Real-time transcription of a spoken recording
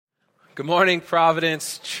Good morning,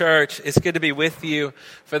 Providence Church. It's good to be with you.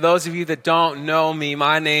 For those of you that don't know me,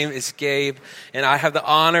 my name is Gabe, and I have the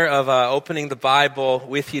honor of opening the Bible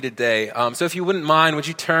with you today. So if you wouldn't mind, would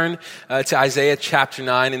you turn to Isaiah chapter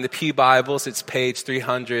 9 in the Pew Bibles? It's page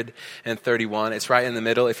 331. It's right in the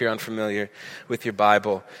middle if you're unfamiliar with your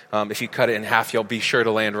Bible. If you cut it in half, you'll be sure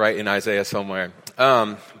to land right in Isaiah somewhere.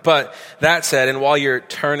 But that said, and while you're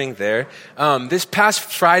turning there, this past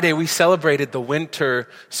Friday we celebrated the winter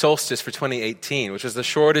solstice for 2018, which was the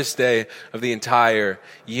shortest day of the entire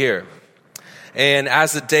year. And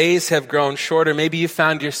as the days have grown shorter, maybe you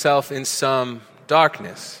found yourself in some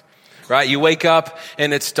darkness, right? You wake up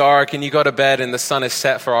and it's dark, and you go to bed and the sun is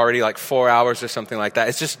set for already like 4 hours or something like that.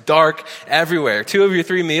 It's just dark everywhere. 2 of your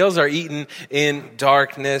 3 meals are eaten in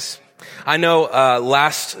darkness. I know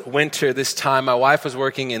last winter, this time, my wife was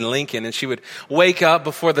working in Lincoln, and she would wake up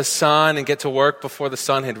before the sun and get to work before the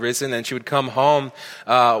sun had risen, and she would come home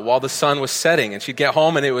while the sun was setting, and she'd get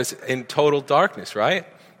home and it was in total darkness, right?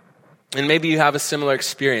 And maybe you have a similar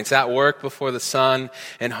experience at work before the sun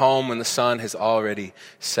and home when the sun has already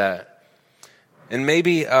set. And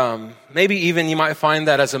maybe even you might find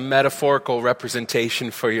that as a metaphorical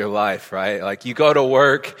representation for your life, right? Like you go to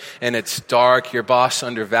work and it's dark, your boss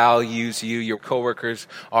undervalues you, your coworkers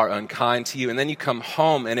are unkind to you, and then you come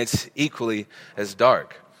home and it's equally as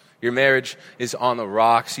dark. Your marriage is on the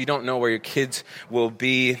rocks, you don't know where your kids will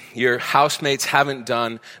be, your housemates haven't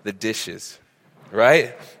done the dishes,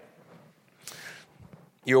 right?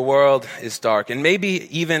 Your world is dark. And maybe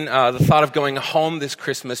even the thought of going home this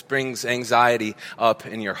Christmas brings anxiety up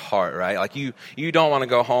in your heart, right? Like you don't want to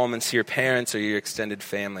go home and see your parents or your extended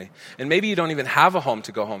family. And maybe you don't even have a home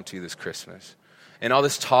to go home to this Christmas. And all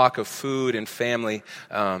this talk of food and family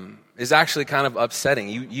is actually kind of upsetting.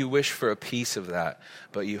 You wish for a piece of that,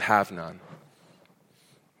 but you have none.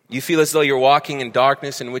 You feel as though you're walking in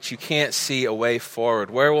darkness in which you can't see a way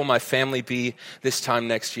forward. Where will my family be this time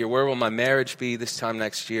next year? Where will my marriage be this time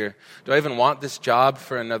next year? Do I even want this job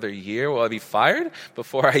for another year? Will I be fired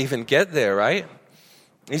before I even get there, right?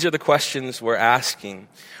 These are the questions we're asking.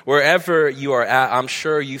 Wherever you are at, I'm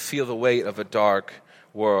sure you feel the weight of a dark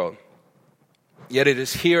world. Yet it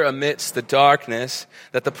is here amidst the darkness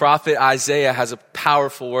that the prophet Isaiah has a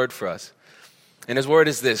powerful word for us. And his word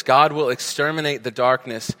is this: God will exterminate the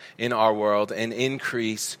darkness in our world and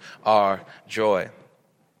increase our joy.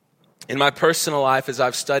 In my personal life, as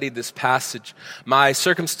I've studied this passage, my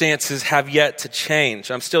circumstances have yet to change.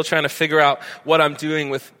 I'm still trying to figure out what I'm doing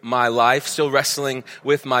with my life, still wrestling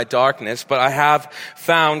with my darkness, but I have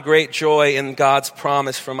found great joy in God's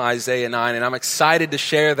promise from Isaiah 9, and I'm excited to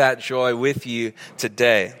share that joy with you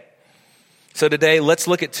today. So today, let's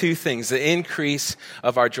look at 2 things: the increase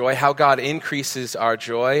of our joy, how God increases our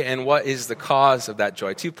joy, and what is the cause of that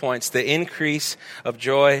joy. 2 points: the increase of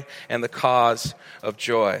joy and the cause of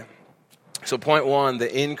joy. So point 1,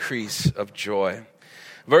 the increase of joy.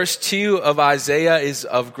 Verse 2 of Isaiah is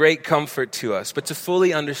of great comfort to us, but to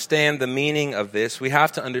fully understand the meaning of this, we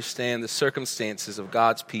have to understand the circumstances of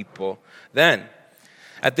God's people then.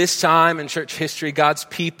 At this time in church history, God's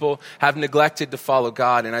people have neglected to follow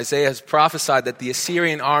God, and Isaiah has prophesied that the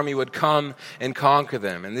Assyrian army would come and conquer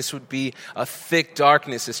them, and this would be a thick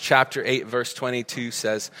darkness, as chapter 8, verse 22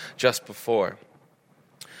 says just before.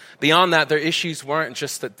 Beyond that, their issues weren't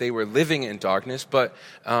just that they were living in darkness, but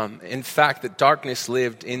in fact that darkness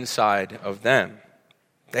lived inside of them.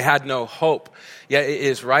 They had no hope. Yet it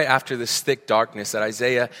is right after this thick darkness that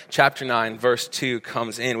Isaiah chapter 9 verse 2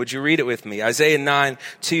 comes in. Would you read it with me? Isaiah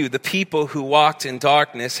 9:2. The people who walked in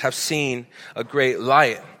darkness have seen a great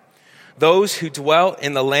light. Those who dwelt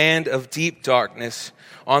in the land of deep darkness,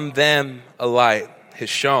 on them a light has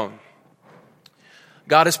shone.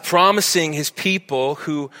 God is promising his people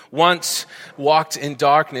who once walked in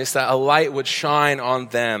darkness that a light would shine on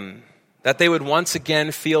them, that they would once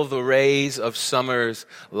again feel the rays of summer's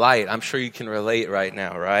light. I'm sure you can relate right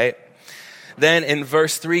now, right? Then in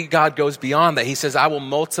verse 3, God goes beyond that. He says, I will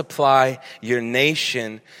multiply your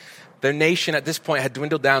nation. Their nation at this point had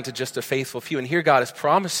dwindled down to just a faithful few. And here God is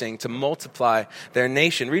promising to multiply their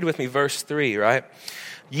nation. Read with me verse 3, right?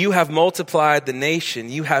 You have multiplied the nation.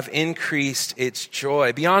 You have increased its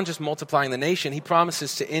joy. Beyond just multiplying the nation, he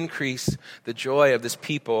promises to increase the joy of this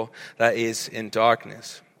people that is in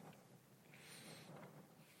darkness.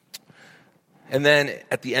 And then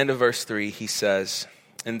at the end of verse 3, he says,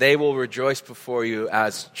 and they will rejoice before you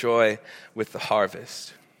as joy with the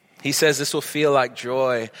harvest. He says this will feel like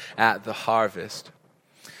joy at the harvest.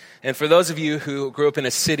 And for those of you who grew up in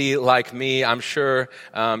a city like me, I'm sure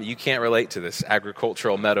you can't relate to this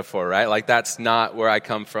agricultural metaphor, right? Like that's not where I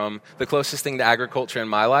come from. The closest thing to agriculture in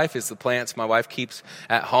my life is the plants my wife keeps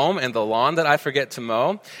at home and the lawn that I forget to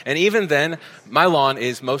mow. And even then, my lawn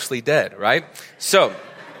is mostly dead, right? So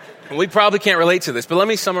we probably can't relate to this, but let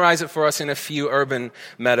me summarize it for us in a few urban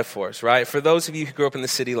metaphors, right? For those of you who grew up in the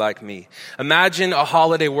city like me, imagine a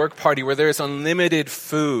holiday work party where there's unlimited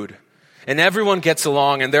food and everyone gets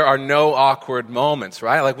along and there are no awkward moments,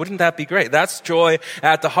 right? Like, wouldn't that be great? That's joy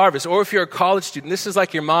at the harvest. Or if you're a college student, this is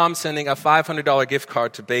like your mom sending a $500 gift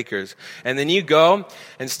card to Baker's. And then you go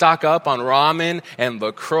and stock up on ramen and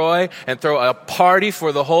LaCroix and throw a party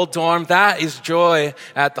for the whole dorm. That is joy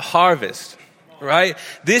at the harvest. Right?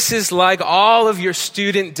 This is like all of your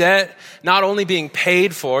student debt not only being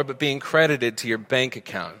paid for, but being credited to your bank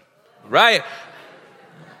account. Right?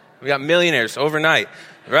 We got millionaires overnight.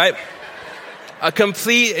 Right? A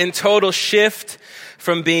complete and total shift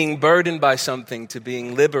from being burdened by something to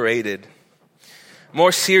being liberated.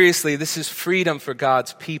 More seriously, this is freedom for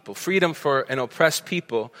God's people. Freedom for an oppressed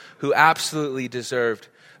people who absolutely deserved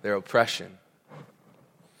their oppression.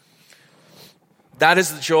 That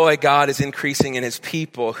is the joy God is increasing in his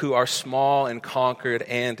people who are small and conquered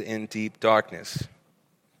and in deep darkness.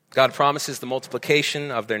 God promises the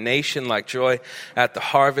multiplication of their nation like joy at the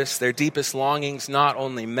harvest, their deepest longings not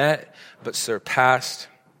only met, but surpassed,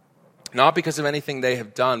 not because of anything they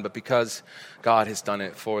have done, but because God has done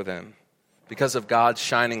it for them, because of God's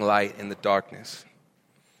shining light in the darkness.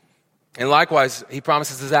 And likewise, he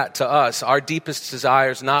promises that to us, our deepest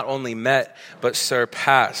desires not only met, but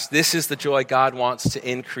surpassed. This is the joy God wants to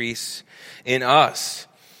increase in us.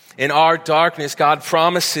 In our darkness, God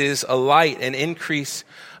promises a light, an increase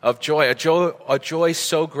of joy, a joy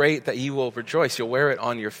so great that you will rejoice. You'll wear it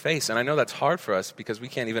on your face. And I know that's hard for us because we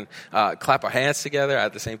can't even clap our hands together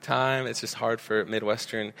at the same time. It's just hard for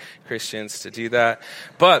Midwestern Christians to do that.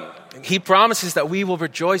 But he promises that we will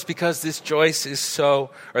rejoice because this joy is so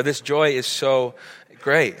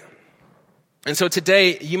great. And so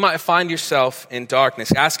today, you might find yourself in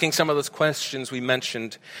darkness, asking some of those questions we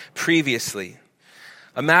mentioned previously.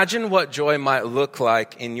 Imagine what joy might look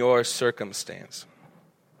like in your circumstance.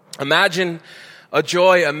 Imagine a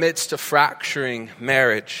joy amidst a fracturing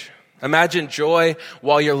marriage. Imagine joy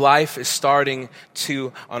while your life is starting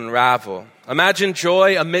to unravel. Imagine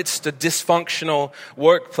joy amidst a dysfunctional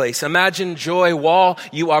workplace. Imagine joy while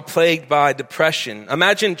you are plagued by depression.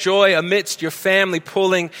 Imagine joy amidst your family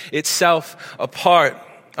pulling itself apart.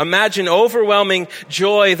 Imagine overwhelming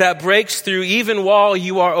joy that breaks through even while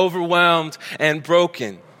you are overwhelmed and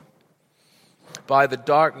broken by the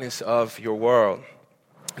darkness of your world.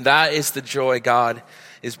 That is the joy God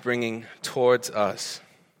is bringing towards us.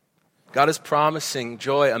 God is promising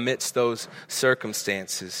joy amidst those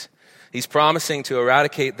circumstances. He's promising to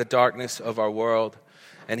eradicate the darkness of our world,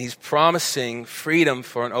 and he's promising freedom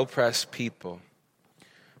for an oppressed people.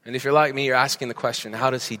 And if you're like me, you're asking the question, how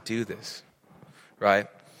does he do this? Right?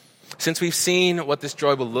 Since we've seen what this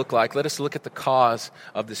joy will look like, let us look at the cause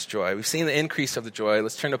of this joy. We've seen the increase of the joy.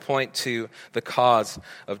 Let's turn to point to the cause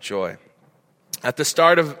of joy. At the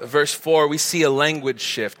start of verse 4, we see a language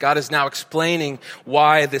shift. God is now explaining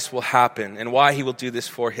why this will happen and why he will do this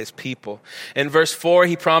for his people. In verse 4,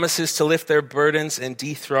 he promises to lift their burdens and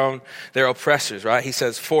dethrone their oppressors, right? He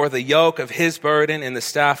says, "For the yoke of his burden and the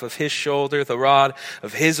staff of his shoulder, the rod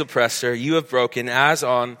of his oppressor, you have broken as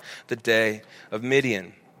on the day of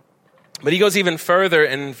Midian." But he goes even further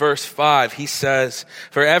in verse 5. He says,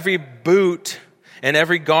 "For every boot and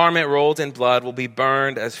every garment rolled in blood will be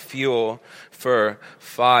burned as fuel for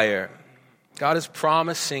fire." God is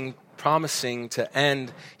promising to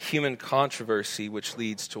end human controversy which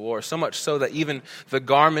leads to war, so much so that even the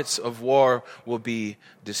garments of war will be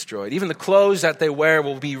destroyed. Even the clothes that they wear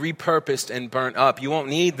will be repurposed and burnt up. You won't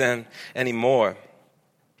need them anymore.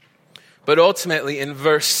 But ultimately, in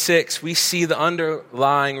verse 6, we see the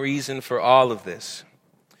underlying reason for all of this.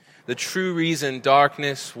 The true reason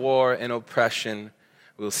darkness, war, and oppression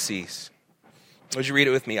will cease. Would you read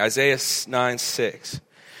it with me? Isaiah 9:6.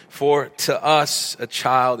 "For to us a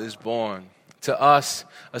child is born, to us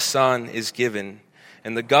a son is given,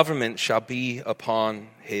 and the government shall be upon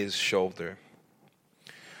his shoulder."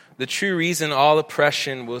 The true reason all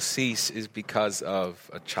oppression will cease is because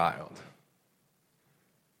of a child.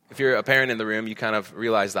 If you're a parent in the room, you kind of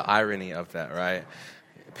realize the irony of that, right?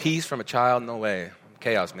 Peace from a child? No way.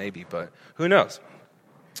 Chaos maybe, but who knows?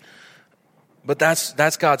 But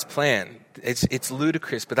that's God's plan. It's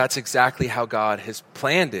ludicrous, but that's exactly how God has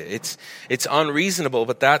planned it. It's unreasonable,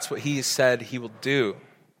 but that's what he said he will do.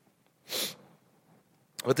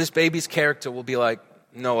 What this baby's character will be like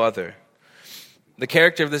no other. The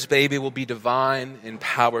character of this baby will be divine and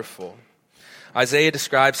powerful. Isaiah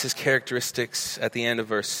describes his characteristics at the end of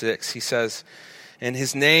verse 6. He says, "And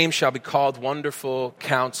his name shall be called Wonderful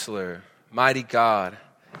Counselor, Mighty God,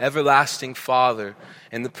 Everlasting Father,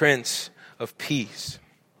 and the Prince of Peace."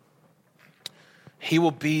 He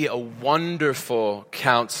will be a wonderful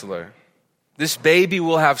counselor. This baby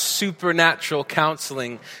will have supernatural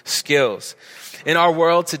counseling skills. In our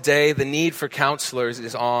world today, the need for counselors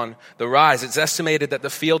is on the rise. It's estimated that the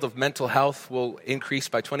field of mental health will increase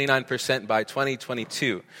by 29% by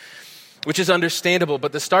 2022, which is understandable.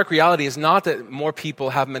 But the stark reality is not that more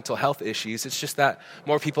people have mental health issues. It's just that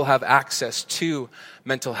more people have access to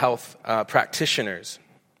mental health practitioners.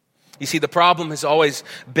 You see, the problem has always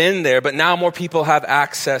been there, but now more people have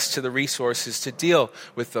access to the resources to deal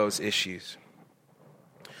with those issues.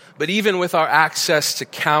 But even with our access to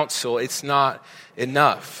counsel, it's not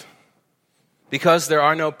enough. Because there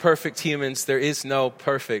are no perfect humans, there is no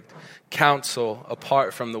perfect counsel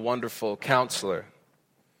apart from the wonderful counselor.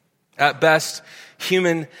 At best,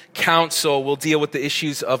 human counsel will deal with the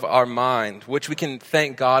issues of our mind, which we can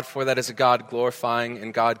thank God for. That is a God-glorifying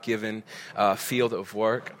and God-given field of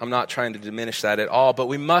work. I'm not trying to diminish that at all, but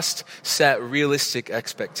we must set realistic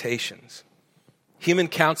expectations. Human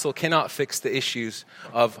counsel cannot fix the issues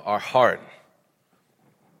of our heart,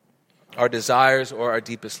 our desires, or our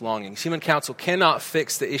deepest longings. Human counsel cannot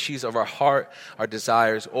fix the issues of our heart, our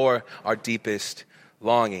desires, or our deepest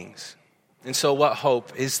longings. And so what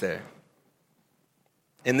hope is there?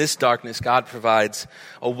 In this darkness, God provides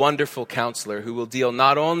a wonderful counselor who will deal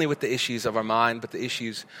not only with the issues of our mind, but the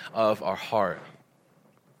issues of our heart.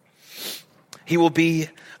 He will be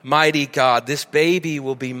mighty God. This baby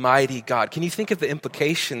will be mighty God. Can you think of the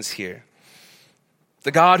implications here?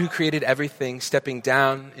 The God who created everything, stepping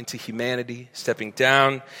down into humanity, stepping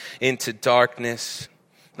down into darkness,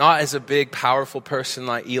 not as a big, powerful person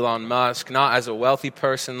like Elon Musk, not as a wealthy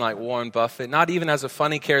person like Warren Buffett, not even as a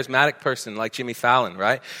funny, charismatic person like Jimmy Fallon,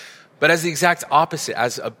 right? But as the exact opposite,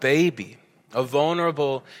 as a baby, a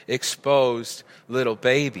vulnerable, exposed little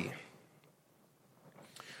baby.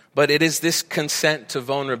 But it is this consent to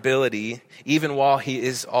vulnerability, even while he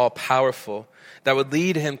is all-powerful, that would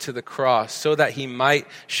lead him to the cross so that he might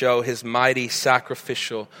show his mighty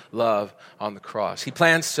sacrificial love on the cross. He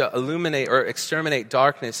plans to illuminate or exterminate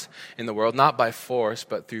darkness in the world, not by force,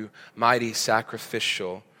 but through mighty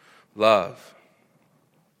sacrificial love.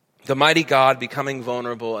 The mighty God becoming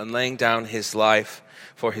vulnerable and laying down his life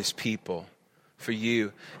for his people, for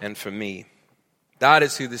you and for me. That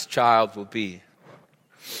is who this child will be.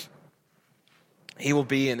 He will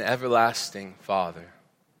be an everlasting Father.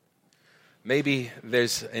 Maybe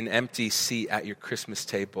there's an empty seat at your Christmas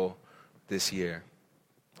table this year.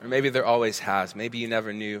 Or maybe there always has. Maybe you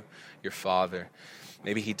never knew your father.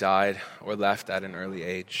 Maybe he died or left at an early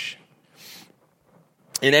age.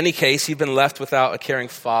 In any case, you've been left without a caring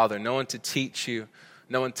father. No one to teach you,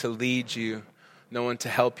 no one to lead you, no one to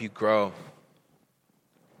help you grow.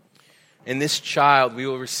 In this child, we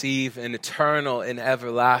will receive an eternal and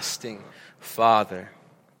everlasting Father.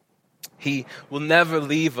 He will never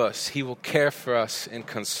leave us. He will care for us and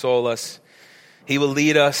console us. He will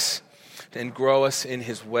lead us and grow us in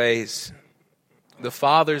his ways. The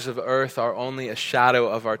fathers of earth are only a shadow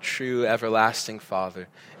of our true everlasting Father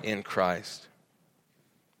in Christ.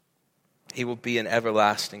 He will be an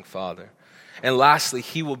everlasting Father. And lastly,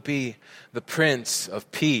 he will be the Prince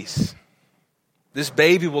of Peace. This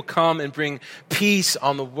baby will come and bring peace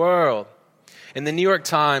on the world. In the New York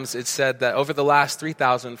Times, it said that over the last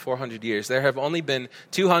 3,400 years, there have only been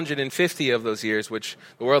 250 of those years which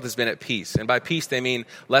the world has been at peace. And by peace, they mean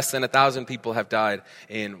less than 1,000 people have died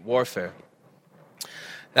in warfare.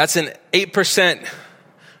 That's an 8%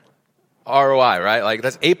 ROI, right? Like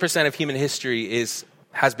that's 8% of human history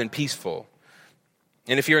has been peaceful.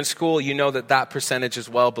 And if you're in school, you know that percentage is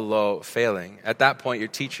well below failing. At that point, your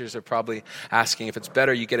teachers are probably asking if it's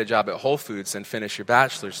better you get a job at Whole Foods than finish your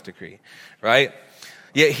bachelor's degree, right?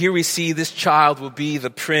 Yet here we see this child will be the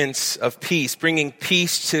Prince of Peace, bringing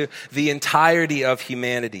peace to the entirety of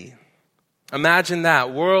humanity. Imagine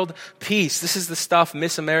that, world peace. This is the stuff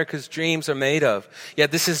Miss America's dreams are made of.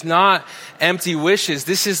 Yet this is not empty wishes.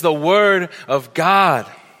 This is the Word of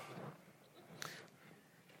God.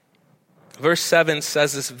 Verse 7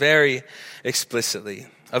 says this very explicitly.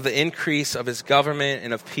 Of the increase of his government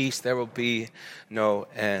and of peace, there will be no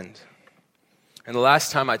end. And the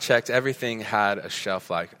last time I checked, everything had a shelf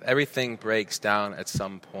life. Everything breaks down at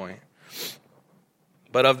some point.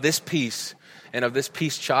 But of this peace and of this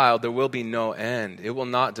peace child, there will be no end. It will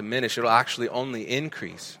not diminish. It will actually only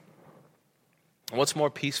increase. And what's more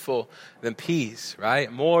peaceful than peace,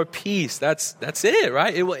 right? More peace. That's it,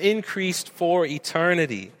 right? It will increase for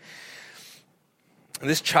eternity. And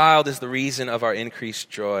this child is the reason of our increased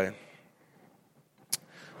joy.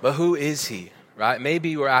 But who is he, right?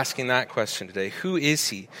 Maybe we're asking that question today. Who is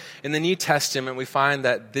he? In the New Testament, we find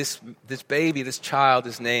that this baby, this child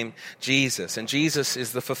is named Jesus. And Jesus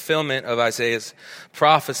is the fulfillment of Isaiah's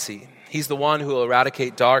prophecy. He's the one who will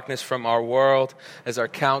eradicate darkness from our world as our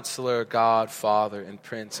counselor, God, Father, and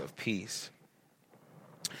Prince of Peace.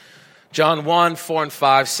 John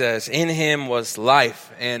 1:4-5 says, "In him was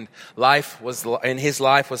life, and his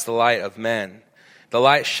life was the light of men. The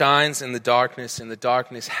light shines in the darkness, and the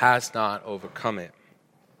darkness has not overcome it."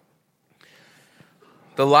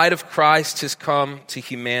 The light of Christ has come to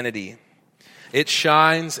humanity. It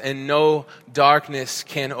shines, and no darkness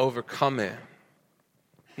can overcome it.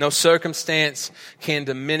 No circumstance can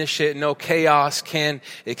diminish it. No chaos can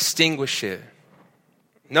extinguish it.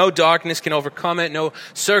 No darkness can overcome it. No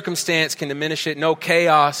circumstance can diminish it. No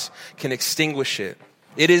chaos can extinguish it.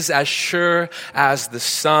 It is as sure as the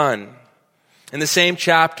sun. In the same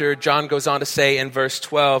chapter, John goes on to say in verse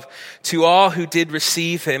 12, "To all who did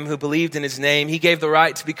receive him, who believed in his name, he gave the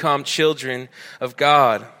right to become children of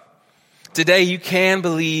God." Today, you can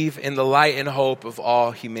believe in the light and hope of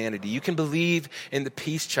all humanity. You can believe in the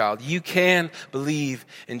peace child. You can believe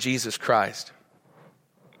in Jesus Christ.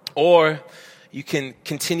 Or you can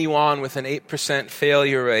continue on with an 8%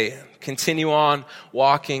 failure rate, continue on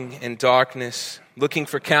walking in darkness, looking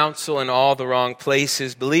for counsel in all the wrong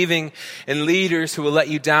places, believing in leaders who will let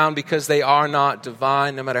you down because they are not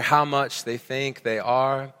divine, no matter how much they think they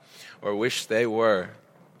are or wish they were.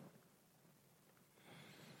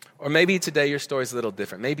 Or maybe today your story is a little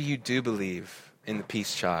different. Maybe you do believe in the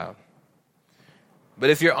peace child.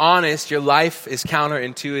 But if you're honest, your life is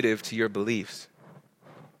counterintuitive to your beliefs.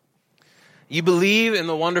 You believe in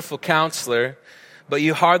the wonderful counselor, but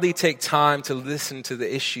you hardly take time to listen to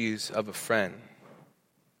the issues of a friend.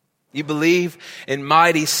 You believe in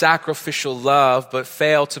mighty sacrificial love, but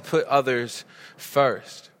fail to put others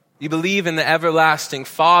first. You believe in the everlasting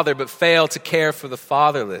Father, but fail to care for the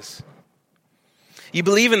fatherless. You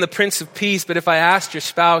believe in the Prince of Peace, but if I asked your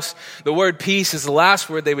spouse, the word peace is the last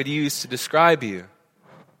word they would use to describe you.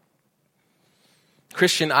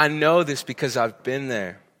 Christian, I know this because I've been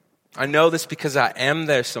there. I know this because I am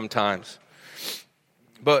there sometimes.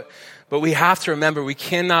 But we have to remember we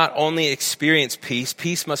cannot only experience peace.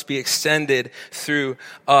 Peace must be extended through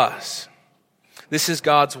us. This is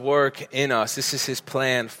God's work in us. This is his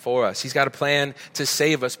plan for us. He's got a plan to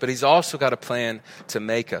save us, but he's also got a plan to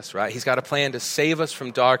make us, right? He's got a plan to save us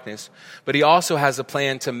from darkness, but he also has a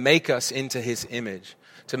plan to make us into his image,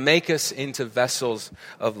 to make us into vessels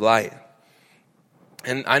of light.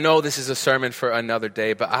 And I know this is a sermon for another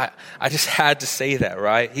day, but I just had to say that,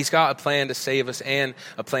 right? He's got a plan to save us and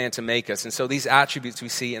a plan to make us. And so these attributes we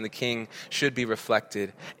see in the King should be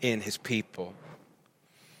reflected in his people.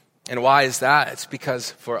 And why is that? It's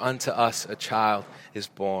because for unto us a child is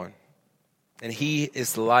born. And he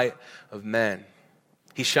is the light of men.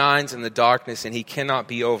 He shines in the darkness and he cannot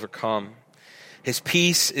be overcome. His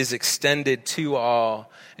peace is extended to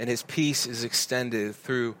all, and his peace is extended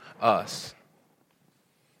through us.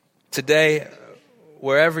 Today,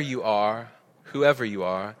 wherever you are, whoever you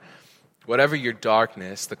are, whatever your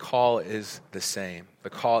darkness, the call is the same. The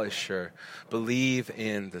call is sure. Believe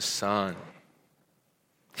in the Son.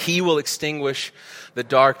 He will extinguish the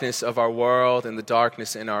darkness of our world and the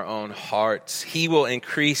darkness in our own hearts. He will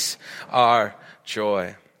increase our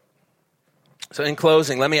joy. So in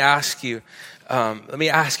closing, let me ask you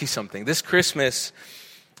something. This Christmas,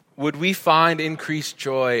 would we find increased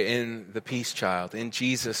joy in the peace child, in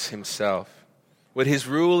Jesus himself? Would his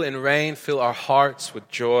rule and reign fill our hearts with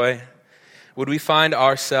joy? Would we find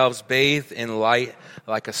ourselves bathed in light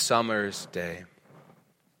like a summer's day?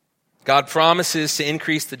 God promises to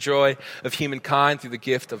increase the joy of humankind through the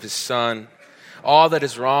gift of his Son. All that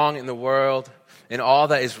is wrong in the world and all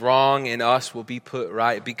that is wrong in us will be put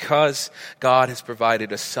right because God has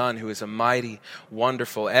provided a Son who is a mighty,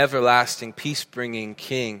 wonderful, everlasting, peace-bringing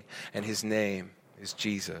King, and his name is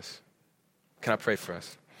Jesus. Can I pray for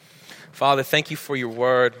us? Father, thank you for your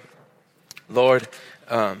word. Lord,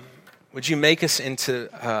 would you make us into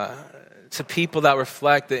to people that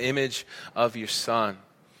reflect the image of your Son?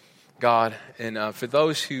 God, and for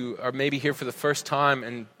those who are maybe here for the first time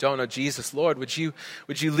and don't know Jesus, Lord, would you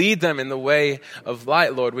lead them in the way of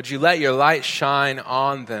light, Lord? Would you let your light shine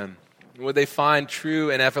on them? Would they find true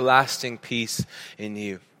and everlasting peace in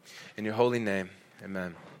you? In your holy name,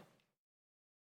 amen.